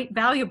quite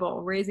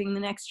valuable, raising the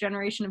next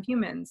generation of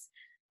humans.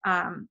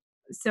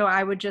 So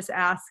I would just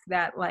ask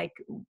that, like,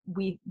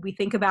 we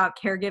think about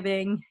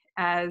caregiving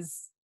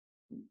as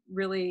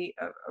really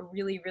a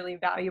really really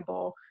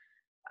valuable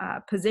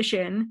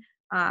position,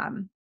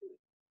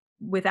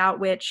 without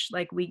which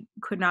like we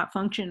could not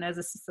function as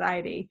a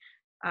society.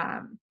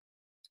 Um,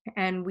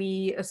 and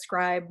we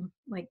ascribe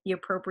like the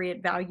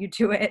appropriate value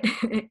to it,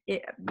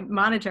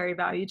 monetary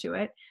value to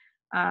it,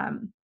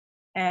 um,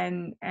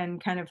 and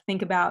kind of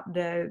think about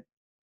the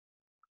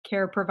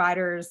care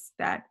providers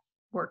that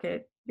work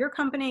at your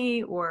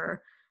company,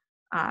 or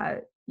uh,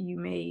 you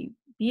may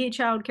be a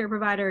child care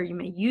provider, you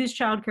may use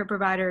child care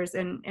providers,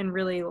 and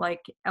really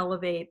like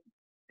elevate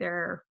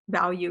their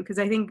value, because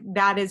I think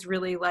that is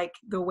really like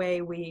the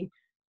way we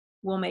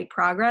will make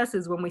progress,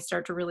 is when we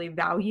start to really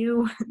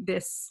value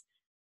this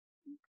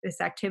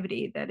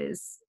activity that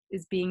is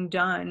being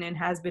done and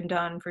has been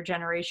done for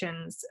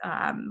generations,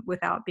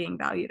 without being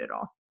valued at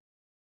all.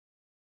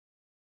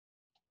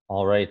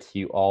 All right,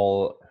 you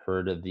all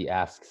heard of the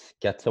asks.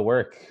 Get to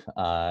work.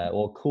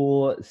 Well,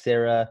 cool,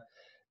 Sarah.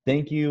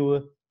 Thank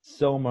you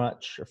so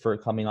much for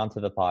coming onto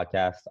the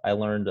podcast. I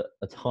learned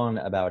a ton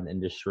about an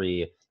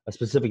industry, a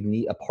specific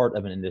a part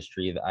of an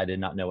industry that I did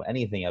not know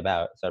anything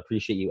about. So I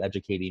appreciate you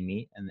educating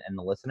me and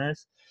the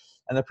listeners,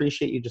 and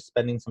appreciate you just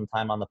spending some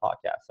time on the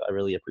podcast. So I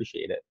really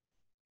appreciate it.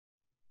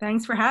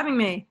 Thanks for having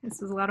me. This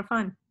was a lot of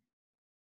fun.